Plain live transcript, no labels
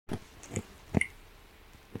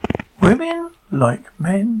Women like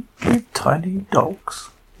men with tiny dogs.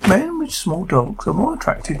 Men with small dogs are more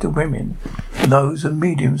attractive to women than those with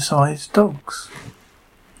medium-sized dogs.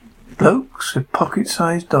 Blokes with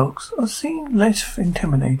pocket-sized dogs are seen less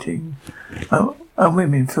intimidating, and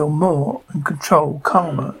women feel more in control,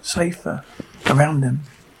 calmer, safer around them.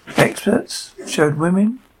 Experts showed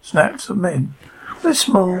women snaps of men with a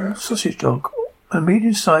small sausage dog and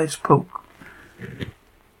medium-sized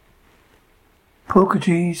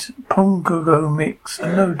Portuguese Pongo mix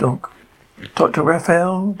and no dog. Dr.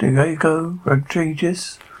 Rafael Diego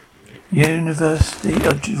Rodriguez, University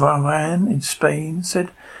of Jaén in Spain,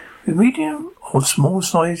 said the medium or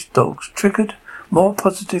small-sized dogs triggered more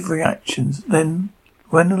positive reactions than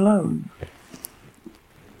when alone.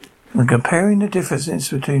 When comparing the differences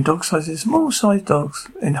between dog sizes and small-sized dogs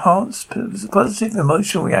enhanced positive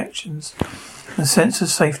emotional reactions and sense of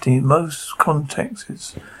safety in most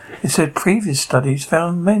contexts. It said previous studies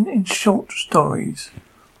found men in short stories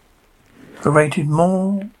were rated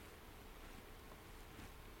more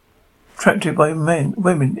attracted by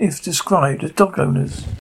women if described as dog owners.